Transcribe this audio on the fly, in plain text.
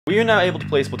We are now able to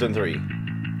play Splatoon 3.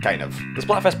 Kind of. The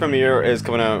Splatfest premiere is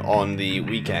coming out on the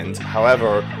weekend,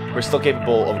 however, we're still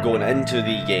capable of going into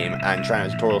the game and trying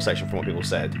a tutorial section from what people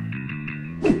said.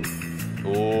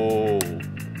 Oh.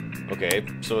 Okay,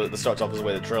 so this starts off as the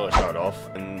way the trailer started off,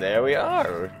 and there we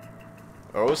are.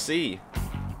 OC.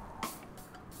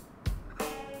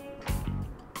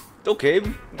 Okay,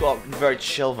 got a very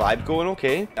chill vibe going,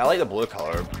 okay. I like the blue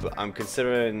colour, but I'm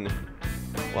considering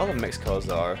what the mixed colours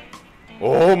are.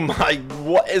 Oh my,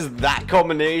 what is that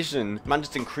combination? Man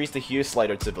just increased the hue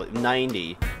slider to like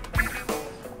 90.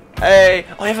 Hey,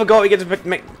 oh I forgot we get to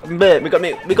we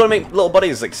gotta make little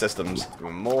buddies like systems.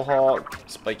 Mohawk,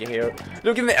 spiky hair.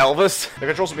 Look at the Elvis. The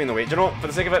controls will be in the way. Do you know what? For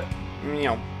the sake of it, you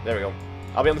know, there we go.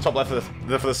 I'll be on the top left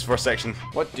for this first section.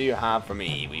 What do you have for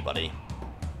me, wee buddy?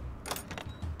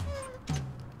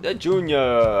 The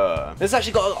Junior. This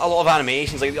actually got a lot of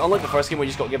animations. Like unlike the first game where you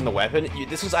just got given the weapon,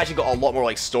 this one's actually got a lot more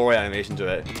like story animation to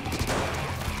it.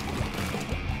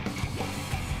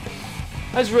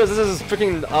 I just realized this is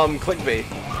freaking clickbait.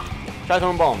 Try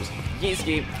throwing bombs. Yeet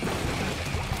ski.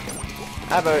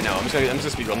 How about no? I'm just gonna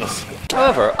speedrun this.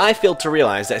 However, I failed to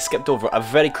realize that I skipped over a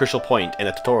very crucial point in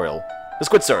the tutorial. The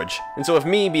Squid Surge. And so with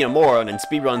me being a moron and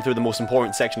speedrun through the most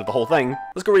important section of the whole thing,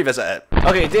 let's go revisit it.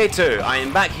 Okay, day 2. I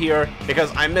am back here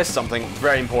because I missed something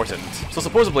very important. So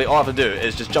supposedly all I have to do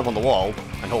is just jump on the wall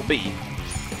and hold B.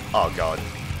 Oh god.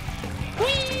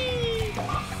 Whee!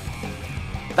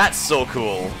 That's so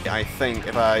cool. I think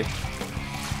if I...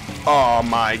 Oh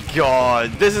my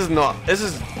god. This is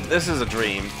a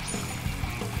dream.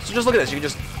 So just look at this. You can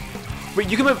just... Wait,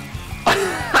 you can move...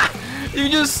 You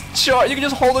can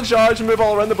just hold and charge and move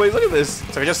all around the place. Look at this.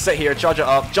 So we just sit here, charge it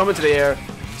up, jump into the air,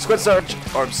 Squid Surge,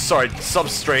 or sorry,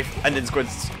 Substrafe, and then Squid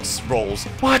rolls.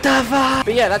 What the fuck?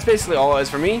 But yeah, that's basically all it is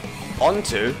for me. On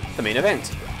to the main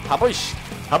event. Habush!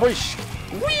 Habush!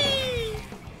 Whee!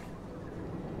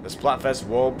 The Splatfest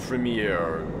World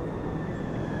Premiere.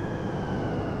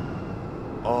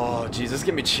 Oh, jeez, this is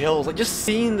giving me chills. Like, just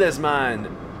seeing this,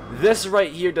 man. This right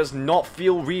here does not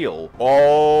feel real.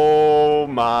 Oh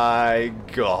my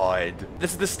god.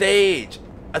 This is the stage.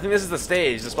 I think this is the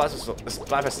stage. The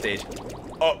Splatfest stage.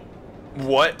 Oh,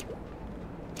 what?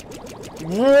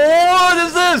 What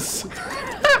is this?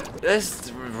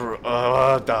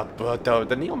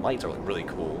 The neon lights are like really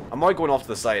cool. I'm already going off to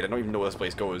the side. I don't even know where this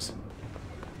place goes.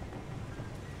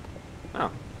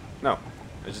 Oh, no.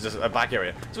 It's just a back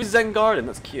area. So it's Zen Garden.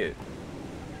 That's cute.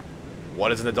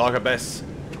 What is in the dark abyss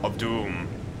of doom?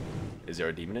 Is there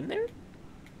a demon in there?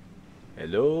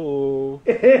 Hello?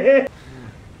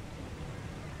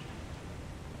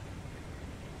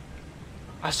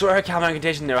 I swear I heard camera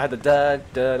incantation there. I had the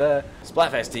da-da-da.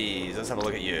 Splatfesties, let's have a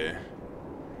look at you.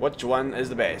 Which one is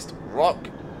the best? Rock,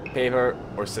 paper,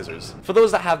 or scissors? For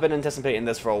those that have been anticipating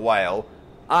this for a while,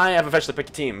 I have officially picked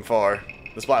a team for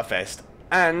the Splatfest.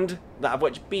 And that of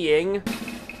which being...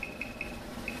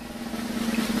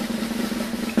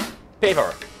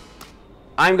 Paper.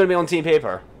 I'm going to be on Team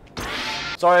Paper.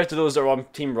 Sorry to those that are on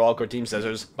Team Rock or Team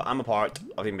Scissors, but I'm a part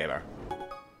of Team Paper.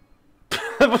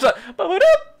 What's up?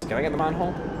 Can I get the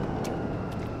manhole?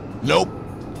 Nope.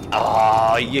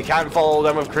 Oh, you can't follow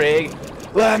them with Craig.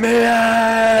 Let me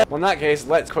in! Well, in that case,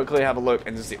 let's quickly have a look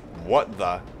and just see. What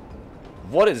the?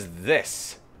 What is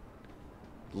this?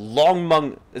 Long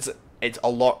mung. It's a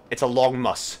long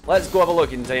muss. Let's go have a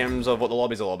look in terms of what the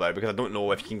lobby's all about because I don't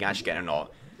know if you can actually get it or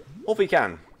not. Hopefully you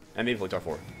can. And maybe Victor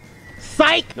 4.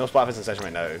 Psych! No Splatfest in session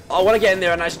right now. I want to get in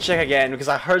there and I should check again because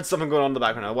I heard something going on in the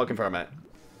background. I want to confirm it.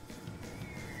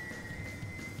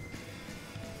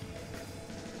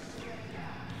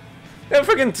 They're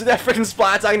freaking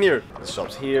Splattack in here. There's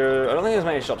shops here. I don't think there's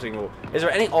many shops I can go. Is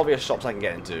there any obvious shops I can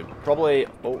get into? Probably.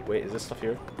 Oh wait, is this stuff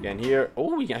here? Again here.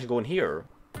 Oh, you can actually go in here.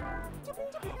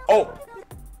 Oh,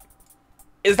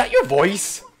 is that your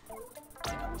voice?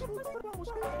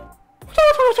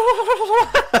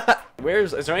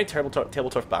 Is there any table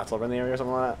turf battle around the area or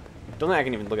something like that? Don't think I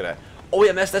can even look at it. Oh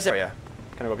wait, I missed this area.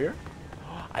 Can I go up here?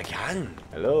 I can.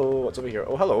 Hello, what's over here?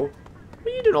 Oh, hello. What are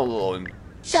you doing all alone?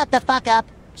 Shut the fuck up.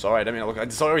 Sorry, I didn't mean to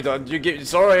look. Sorry,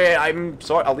 sorry, I'm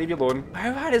sorry. I'll leave you alone.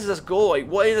 How high does this go? Like,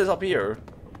 what is this up here?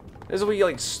 There's a wee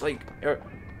what?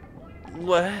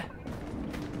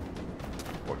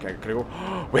 What can I go?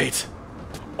 Wait.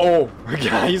 Oh,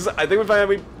 guys, I think we found a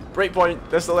wee breakpoint.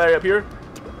 This little area up here.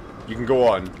 You can go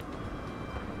on.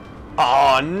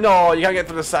 Oh no, you can't get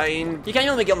through the sign. You can't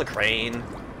even get on the crane.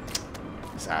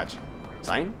 Sad.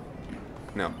 Sign?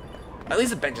 No. At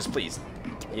least the benches, please.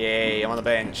 Yay, I'm on the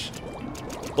bench.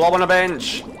 Blob on a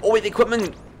bench. Oh wait, the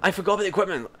equipment. I forgot about the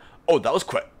equipment. Oh, that was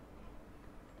quick.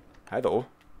 Hi though.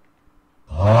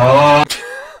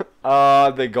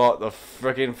 They got the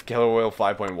freaking Killer Whale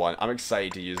 5.1. I'm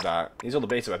excited to use that. These are the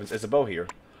basic weapons. It's a bow here.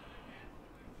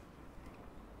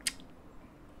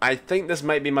 I think this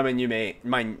might be my new main.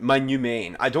 My new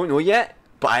main. I don't know yet,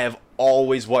 but I have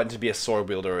always wanted to be a sword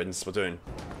wielder in Splatoon.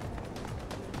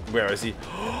 Where is he?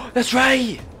 That's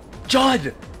right!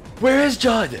 Judd! Where is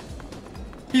Judd?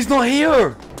 He's not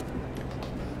here!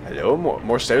 Hello,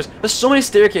 more stairs. There's so many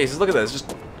staircases. Look at this.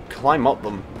 Just climb up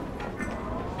them.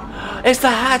 It's the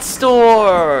hat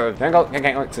store! Can I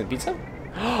get some pizza?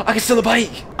 I can steal the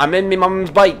bike! I'm in my mum's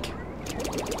bike.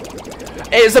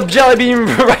 It's a jelly bean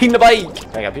riding the bike!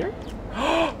 Can I get up here?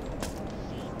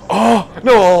 Oh,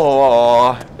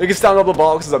 no! You can stand up the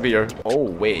boxes up here. Oh,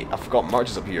 wait. I forgot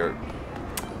March is up here.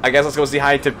 I guess let's go say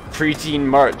hi to preteen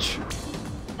March.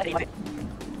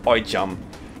 Oi, chum.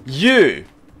 You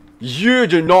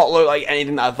do not look like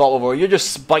anything that I thought before. You're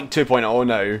just Spike 2.0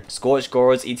 now. Scorch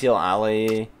Gorge, ETL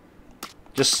Alley.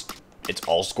 It's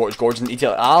all Scorch Gorge and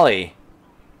ETL Alley.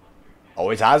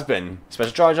 Always has been.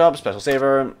 Special charge up, special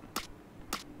saver.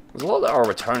 There's a lot that are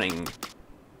returning.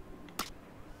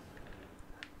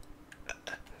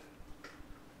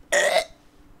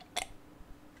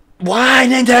 Why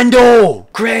Nintendo?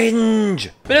 Cringe!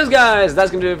 But anyways guys,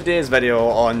 that's going to do it for today's video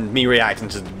on me reacting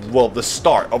to, well, the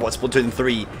start of what Splatoon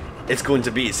 3 is going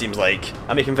to be, it seems like.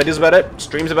 I'm making videos about it,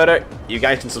 streams about it. You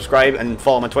guys can subscribe and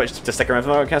follow my Twitch to stick around for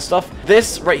that kind of stuff.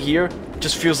 This right here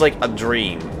just feels like a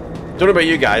dream. Don't know about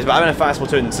you guys, but I've been a fan of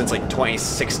Splatoon since like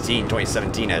 2016,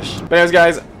 2017-ish. But anyways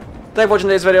guys, thanks for watching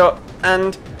today's video,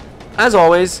 and as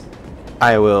always,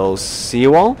 I will see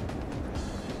you all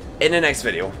in the next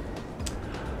video.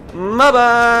 Bye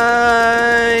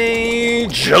bye!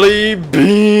 Jelly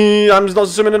bean! I'm not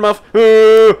swimming in my mouth.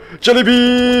 Jelly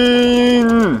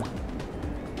bean!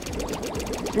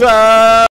 Ah!